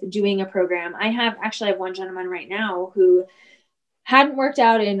with doing a program. I have one gentleman right now who hadn't worked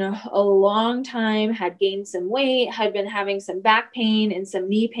out in a long time, had gained some weight, had been having some back pain and some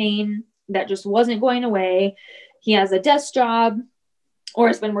knee pain that just wasn't going away. He has a desk job, or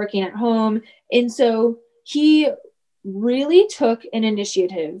has been working at home. And so he really took an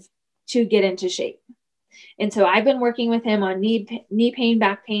initiative to get into shape. And so I've been working with him on knee pain,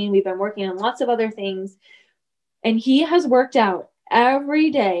 back pain. We've been working on lots of other things. And he has worked out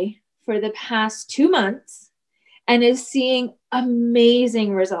every day for the past 2 months and is seeing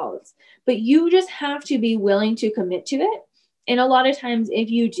amazing results. But you just have to be willing to commit to it. And a lot of times,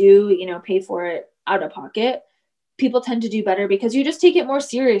 if you do, pay for it out of pocket, people tend to do better because you just take it more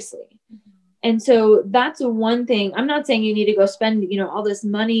seriously. And so that's one thing. I'm not saying you need to go spend, all this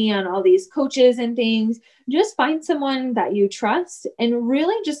money on all these coaches and things. Just find someone that you trust and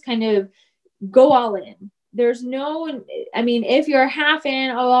really just kind of go all in. If you're half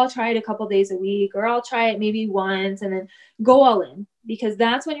in, I'll try it a couple days a week, or I'll try it maybe once, and then go all in, because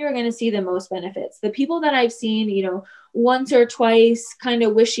that's when you're going to see the most benefits. The people that I've seen, once or twice, kind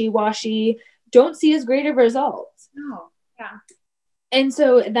of wishy-washy, don't see as great of results. Oh, yeah. And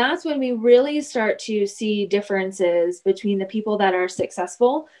so that's when we really start to see differences between the people that are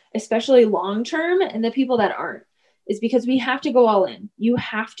successful, especially long-term, and the people that aren't, is because we have to go all in. You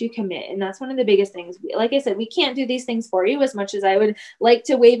have to commit. And that's one of the biggest things. Like I said, we can't do these things for you as much as I would like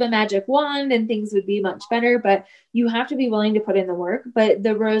to wave a magic wand and things would be much better, but you have to be willing to put in the work. But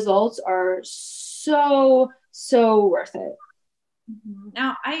the results are so, so worth it.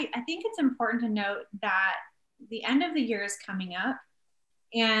 Now, I think it's important to note that the end of the year is coming up,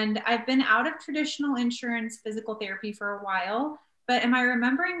 and I've been out of traditional insurance physical therapy for a while, but am I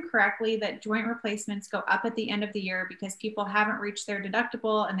remembering correctly that joint replacements go up at the end of the year because people haven't reached their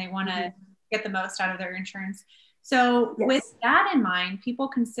deductible and they want to get the most out of their insurance? So Yes. with that in mind, people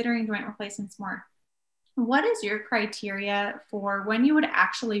considering joint replacements more, what is your criteria for when you would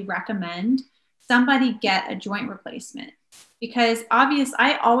actually recommend somebody get a joint replacement? Because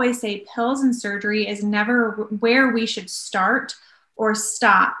I always say pills and surgery is never where we should start or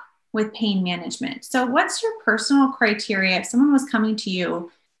stop with pain management. So what's your personal criteria? If someone was coming to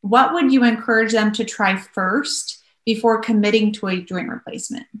you, what would you encourage them to try first before committing to a joint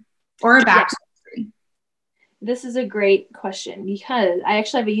replacement or a back surgery? This is a great question because I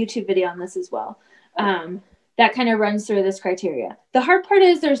actually have a YouTube video on this as well. That kind of runs through this criteria. The hard part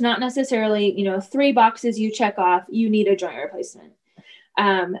is there's not necessarily, 3 boxes you check off, you need a joint replacement.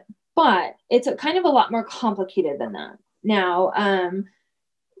 But it's kind of a lot more complicated than that. Now,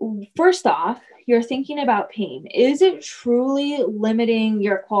 first off, you're thinking about pain. Is it truly limiting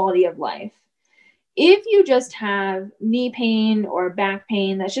your quality of life? If you just have knee pain or back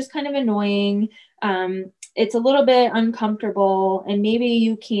pain, that's just kind of annoying. It's a little bit uncomfortable, and maybe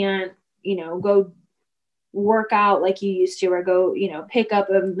you can't, go work out like you used to, or go, pick up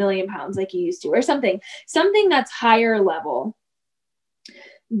 1,000,000 pounds like you used to, or something that's higher level.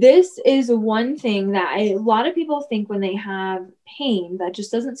 This is one thing that a lot of people think when they have pain that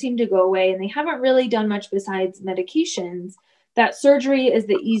just doesn't seem to go away, and they haven't really done much besides medications, that surgery is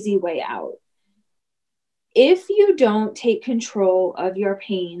the easy way out. If you don't take control of your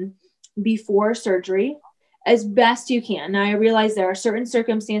pain before surgery as best you can. Now, I realize there are certain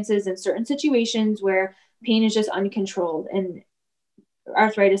circumstances and certain situations where pain is just uncontrolled and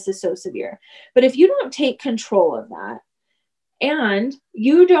arthritis is so severe. But if you don't take control of that and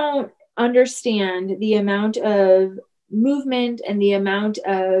you don't understand the amount of movement and the amount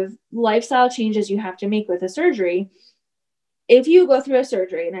of lifestyle changes you have to make with a surgery, if you go through a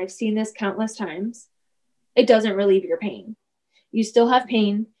surgery, and I've seen this countless times, it doesn't relieve your pain. You still have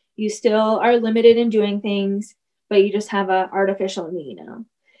pain. You still are limited in doing things, but you just have an artificial knee now.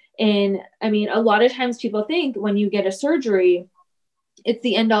 And I mean, a lot of times people think when you get a surgery, it's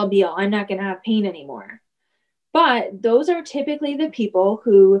the end all be all. I'm not going to have pain anymore. But those are typically the people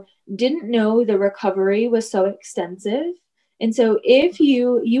who didn't know the recovery was so extensive. And so if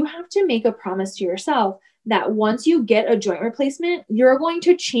you have to make a promise to yourself that once you get a joint replacement, you're going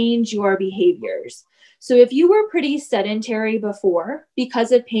to change your behaviors. So if you were pretty sedentary before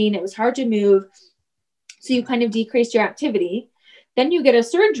because of pain, it was hard to move, so you kind of decreased your activity, then you get a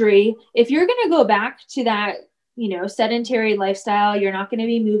surgery. If you're going to go back to that, sedentary lifestyle, you're not going to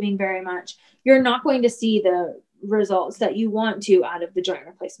be moving very much. You're not going to see the results that you want to out of the joint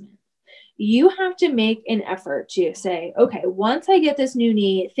replacement. You have to make an effort to say, okay, once I get this new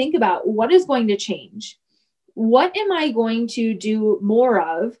knee, think about what is going to change. What am I going to do more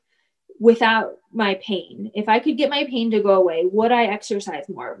of without my pain? If I could get my pain to go away, would I exercise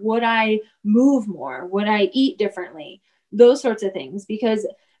more? Would I move more? Would I eat differently? Those sorts of things, because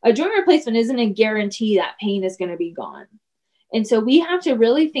a joint replacement isn't a guarantee that pain is going to be gone. And so we have to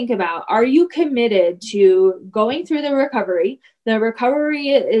really think about, are you committed to going through the recovery? The recovery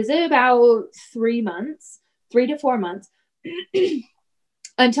is about 3 months, 3 to 4 months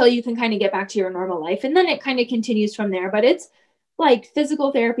until you can kind of get back to your normal life. And then it kind of continues from there. But it's like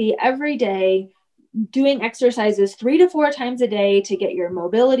physical therapy every day, doing exercises 3 to 4 times a day to get your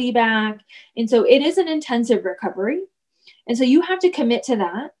mobility back. And so it is an intensive recovery. And so you have to commit to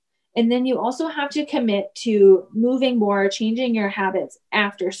that. And then you also have to commit to moving more, changing your habits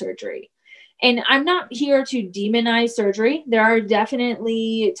after surgery. And I'm not here to demonize surgery. There are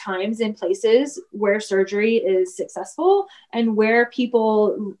definitely times and places where surgery is successful and where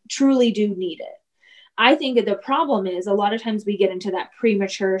people truly do need it. I think that the problem is a lot of times we get into that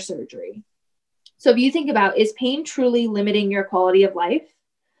premature surgery. So if you think about, is pain truly limiting your quality of life?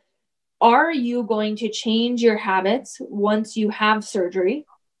 Are you going to change your habits once you have surgery?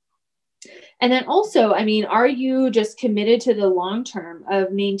 And then also, are you just committed to the long term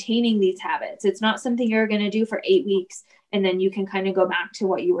of maintaining these habits? It's not something you're going to do for 8 weeks and then you can kind of go back to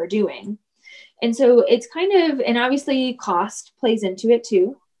what you were doing. And so it's kind of, and obviously cost plays into it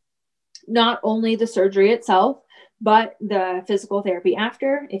too. Not only the surgery itself, but the physical therapy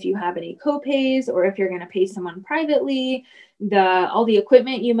after, if you have any co-pays or if you're going to pay someone privately, all the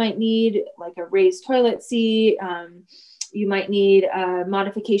equipment you might need, like a raised toilet seat, you might need a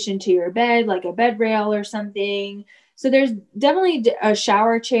modification to your bed, like a bed rail or something. So there's definitely a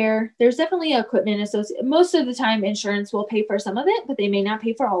shower chair. There's definitely equipment associated. Most of the time, insurance will pay for some of it, but they may not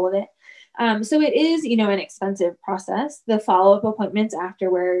pay for all of it. So it is, an expensive process, the follow-up appointments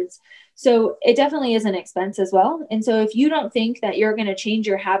afterwards. So it definitely is an expense as well. And so if you don't think that you're going to change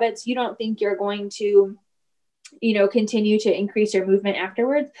your habits, you don't think you're going to, continue to increase your movement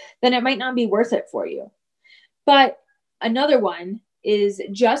afterwards, then it might not be worth it for you. But another one is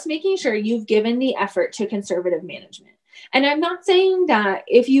just making sure you've given the effort to conservative management. And I'm not saying that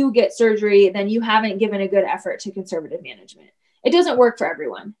if you get surgery, then you haven't given a good effort to conservative management. It doesn't work for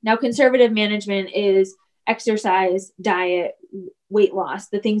everyone. Now, conservative management is exercise, diet, weight loss,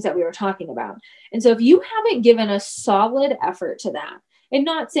 the things that we were talking about. And so if you haven't given a solid effort to that, and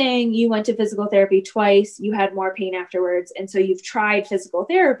not saying you went to physical therapy twice, you had more pain afterwards, and so you've tried physical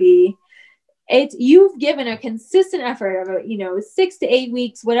therapy, you've given a consistent effort of 6 to 8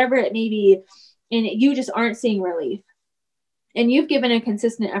 weeks, whatever it may be, and you just aren't seeing relief. And you've given a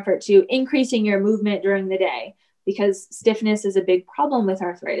consistent effort to increasing your movement during the day, because stiffness is a big problem with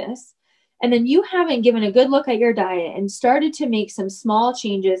arthritis. And then you haven't given a good look at your diet and started to make some small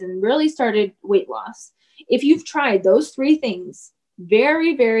changes and really started weight loss. If you've tried those 3 things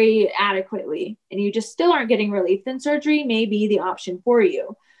very, very adequately and you just still aren't getting relief, then surgery may be the option for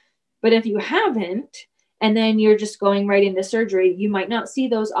you. But if you haven't, and then you're just going right into surgery, you might not see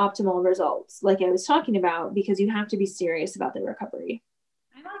those optimal results like I was talking about, because you have to be serious about the recovery.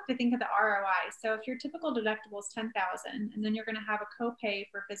 I like to think of the ROI. So if your typical deductible is $10,000, and then you're going to have a copay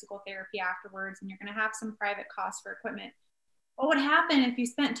for physical therapy afterwards, and you're going to have some private costs for equipment, what would happen if you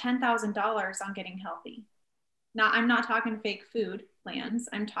spent $10,000 on getting healthy? Now, I'm not talking fake food plans.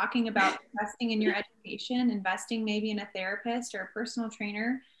 I'm talking about investing in your education, investing maybe in a therapist or a personal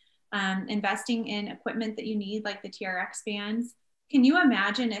trainer, investing in equipment that you need, like the TRX bands. Can you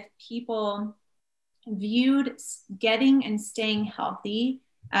imagine if people viewed getting and staying healthy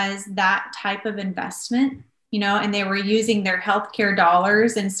as that type of investment, and they were using their healthcare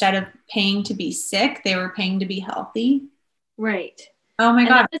dollars instead of paying to be sick, they were paying to be healthy? Right. Oh my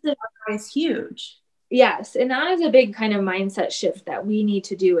God, that is huge. Yes. And that is a big kind of mindset shift that we need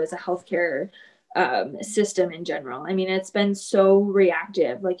to do as a healthcare system in general. I mean, it's been so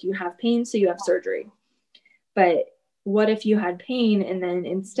reactive. Like, you have pain, so you have surgery. But what if you had pain and then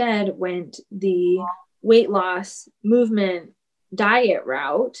instead went the weight loss, movement, diet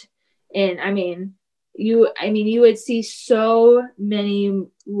route? And you would see so many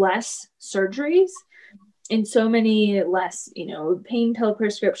less surgeries and so many less, pain pill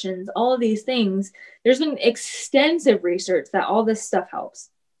prescriptions, all of these things. There's been extensive research that all this stuff helps.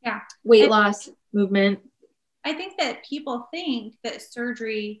 Yeah. Weight loss, movement. I think that people think that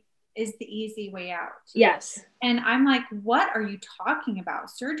surgery is the easy way out. Yes. And I'm like, what are you talking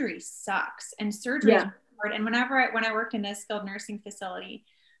about? Surgery sucks. And surgery is hard. And when I worked in a skilled nursing facility,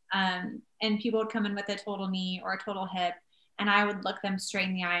 and people would come in with a total knee or a total hip, and I would look them straight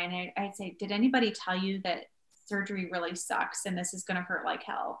in the eye and I'd say, did anybody tell you that surgery really sucks and this is going to hurt like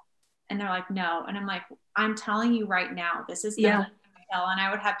hell? And they're like, no. And I'm like, I'm telling you right now, this is going to hurt like hell. And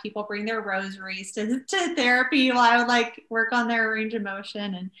I would have people bring their rosaries to therapy while I would like work on their range of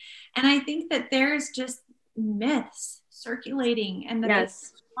motion. And I think that there's just myths circulating, and that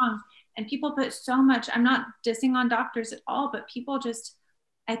that's wrong. And people put so much, I'm not dissing on doctors at all, but people just,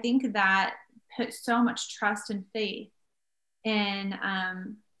 I think that put so much trust and faith in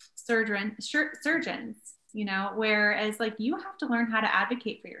surgeons, whereas like you have to learn how to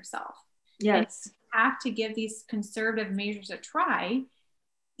advocate for yourself. Yes. And you have to give these conservative measures a try.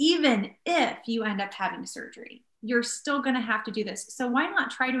 Even if you end up having surgery, you're still going to have to do this. So why not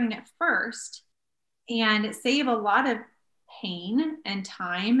try doing it first and save a lot of pain and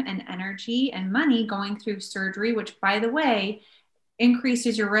time and energy and money going through surgery, which, by the way,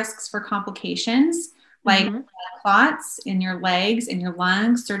 increases your risks for complications like clots in your legs, in your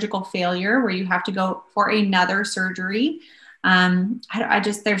lungs, surgical failure, where you have to go for another surgery.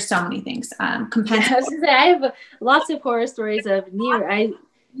 There's so many things. I have lots of horror stories of knee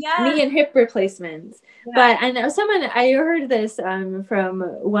and hip replacements. Yeah. But I know I heard this from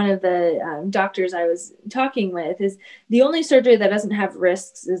one of the doctors I was talking with, is the only surgery that doesn't have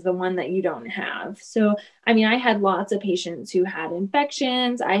risks is the one that you don't have. So, I had lots of patients who had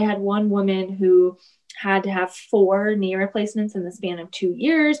infections. I had one woman who had to have 4 knee replacements in the span of 2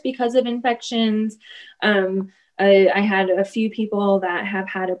 years because of infections. I had a few people that have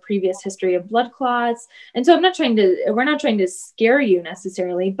had a previous history of blood clots. And so we're not trying to scare you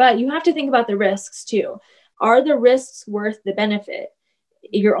necessarily, but you have to think about the risks too. Are the risks worth the benefit?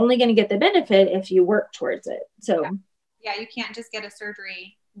 You're only going to get the benefit if you work towards it. So yeah, you can't just get a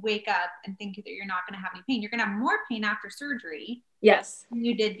surgery, wake up and think that you're not going to have any pain. You're going to have more pain after surgery. Yes. Than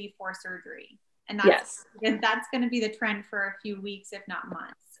you did before surgery. And that's going to be the trend for a few weeks, if not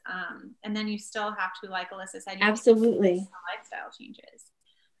months. And then you still have to, like Alyssa said, absolutely lifestyle changes.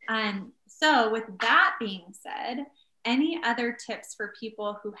 So with that being said, any other tips for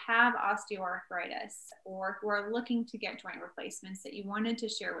people who have osteoarthritis or who are looking to get joint replacements that you wanted to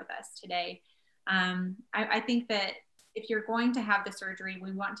share with us today? I think that if you're going to have the surgery,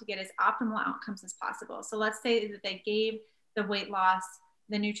 we want to get as optimal outcomes as possible. So let's say that they gave the weight loss,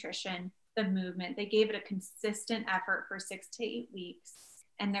 the nutrition, the movement, they gave it a consistent effort for 6 to 8 weeks,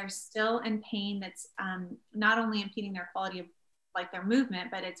 and they're still in pain that's not only impeding their quality of like their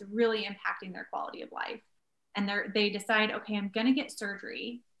movement, but it's really impacting their quality of life. And they decide, okay, I'm going to get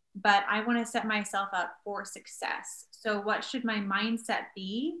surgery, but I want to set myself up for success. So what should my mindset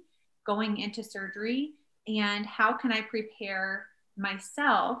be going into surgery, and how can I prepare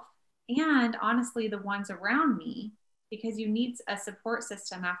myself and honestly the ones around me, because you need a support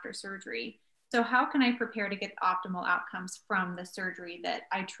system after surgery. So how can I prepare to get optimal outcomes from the surgery that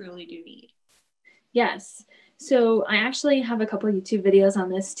I truly do need? Yes. So I actually have a couple of YouTube videos on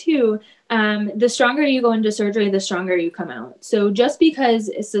this too. The stronger you go into surgery, the stronger you come out. So just because,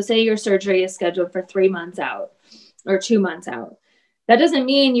 so say your surgery is scheduled for 3 months out or 2 months out, that doesn't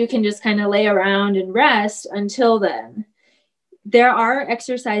mean you can just kind of lay around and rest until then. There are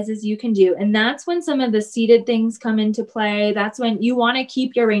exercises you can do. And that's when some of the seated things come into play. That's when you want to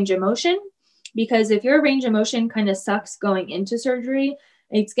keep your range of motion, because if your range of motion kind of sucks going into surgery,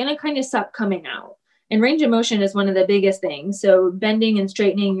 it's going to kind of suck coming out. And range of motion is one of the biggest things. So bending and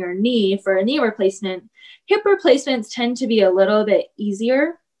straightening your knee for a knee replacement. Hip replacements tend to be a little bit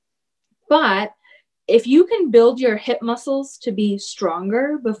easier, but if you can build your hip muscles to be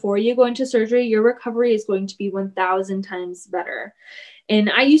stronger before you go into surgery, your recovery is going to be 1,000 times better. And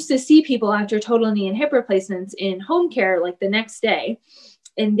I used to see people after total knee and hip replacements in home care, like the next day,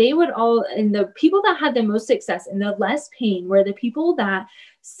 and they would all, and the people that had the most success and the less pain were the people that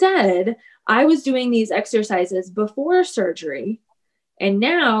said, I was doing these exercises before surgery, and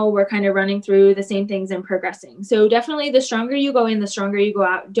now we're kind of running through the same things and progressing. So definitely the stronger you go in, the stronger you go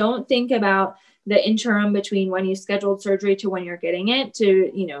out. Don't think about the interim between when you scheduled surgery to when you're getting it,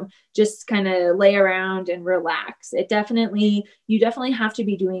 to, you know, just kind of lay around and relax. You definitely have to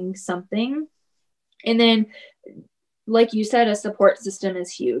be doing something. And then, like you said, a support system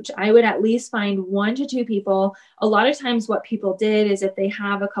is huge. I would at least find 1 to 2 people. A lot of times what people did is if they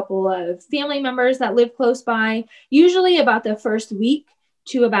have a couple of family members that live close by, usually about the first week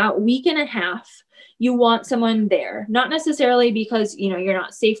to about week and a half, you want someone there, not necessarily because, you know, you're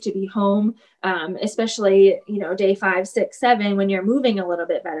not safe to be home, especially, you know, day 5, 6, 7, when you're moving a little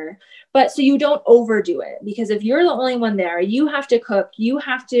bit better, but so you don't overdo it, because if you're the only one there, you have to cook, you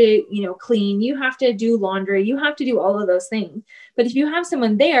have to, you know, clean, you have to do laundry, you have to do all of those things. But if you have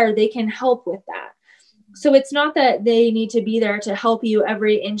someone there, they can help with that. So it's not that they need to be there to help you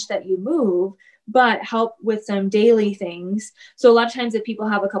every inch that you move, but help with some daily things. So a lot of times if people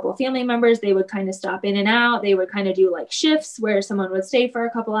have a couple of family members, they would kind of stop in and out. They would kind of do like shifts where someone would stay for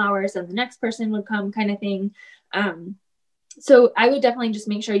a couple hours and the next person would come, kind of thing. So I would definitely just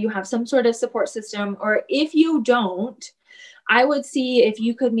make sure you have some sort of support system, or if you don't, I would see if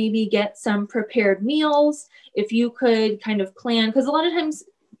you could maybe get some prepared meals, if you could kind of plan, because a lot of times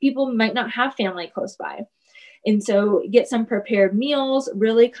people might not have family close by. And so get some prepared meals,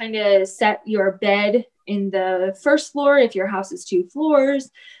 really kind of set your bed in the first floor if your house is 2 floors,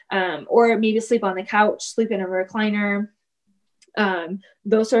 or maybe sleep on the couch, sleep in a recliner,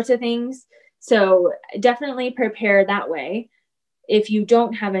 those sorts of things. So definitely prepare that way. If you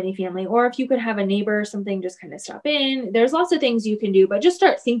don't have any family, or if you could have a neighbor or something, just kind of stop in. There's lots of things you can do, but just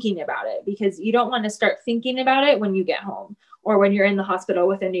start thinking about it, because you don't want to start thinking about it when you get home or when you're in the hospital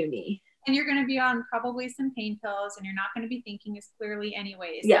with a new knee. And you're going to be on probably some pain pills, and you're not going to be thinking as clearly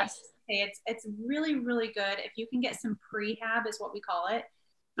anyways. Yes. So it's really, really good if you can get some prehab, is what we call it.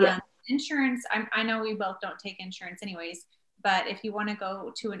 Yeah. Insurance, I know we both don't take insurance anyways, but if you want to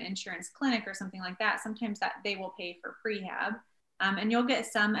go to an insurance clinic or something like that, sometimes that they will pay for prehab. And you'll get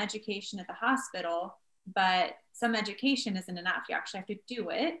some education at the hospital, but some education isn't enough. You actually have to do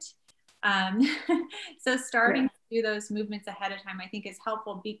it. So starting to do those movements ahead of time, I think, is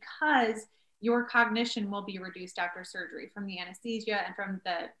helpful, because your cognition will be reduced after surgery from the anesthesia and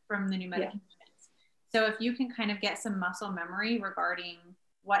from the new medications. So if you can kind of get some muscle memory regarding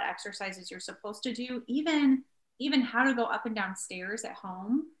what exercises you're supposed to do, even how to go up and down stairs at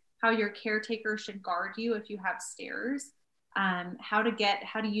home, how your caretaker should guard you if you have stairs, how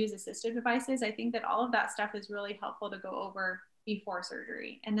to use assistive devices. I think that all of that stuff is really helpful to go over before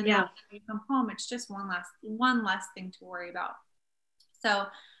surgery. And then when you come home, it's just one less thing to worry about. So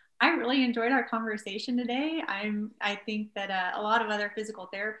I really enjoyed our conversation today. I think that a lot of other physical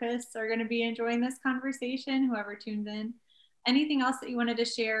therapists are going to be enjoying this conversation, whoever tunes in. Anything else that you wanted to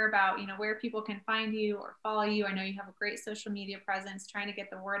share about, you know, where people can find you or follow you? I know you have a great social media presence, trying to get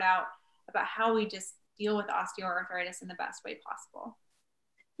the word out about how we just deal with osteoarthritis in the best way possible.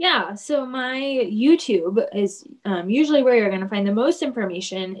 Yeah, so my YouTube is usually where you're going to find the most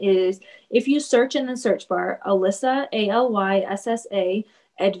information is if you search in the search bar, Alyssa, Alyssa,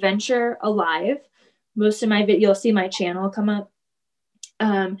 Adventure Alive. Most of my you'll see my channel come up.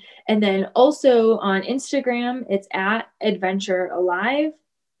 And then also on Instagram, it's at Adventure Alive.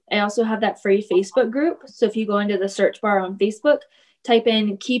 I also have that free Facebook group. So if you go into the search bar on Facebook, type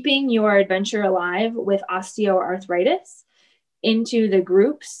in Keeping Your Adventure Alive with Osteoarthritis into the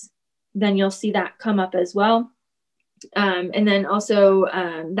groups, then you'll see that come up as well. And then also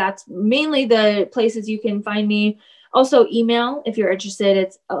that's mainly the places you can find me. Also email if you're interested.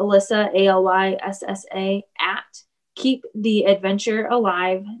 It's Alyssa, Alyssa at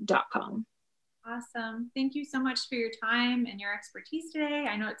keeptheadventurealive.com. Awesome. Thank you so much for your time and your expertise today.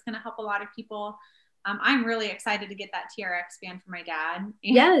 I know it's going to help a lot of people. I'm really excited to get that TRX band for my dad.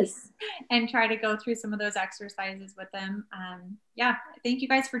 Yes. And try to go through some of those exercises with them. Yeah. Thank you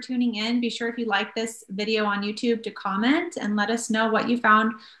guys for tuning in. Be sure if you like this video on YouTube to comment and let us know what you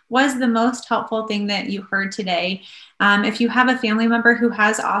found was the most helpful thing that you heard today. If you have a family member who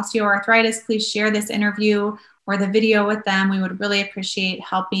has osteoarthritis, please share this interview or the video with them. We would really appreciate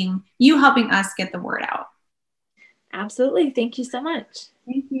helping us get the word out. Absolutely. Thank you so much.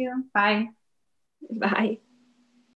 Thank you. Bye. Bye.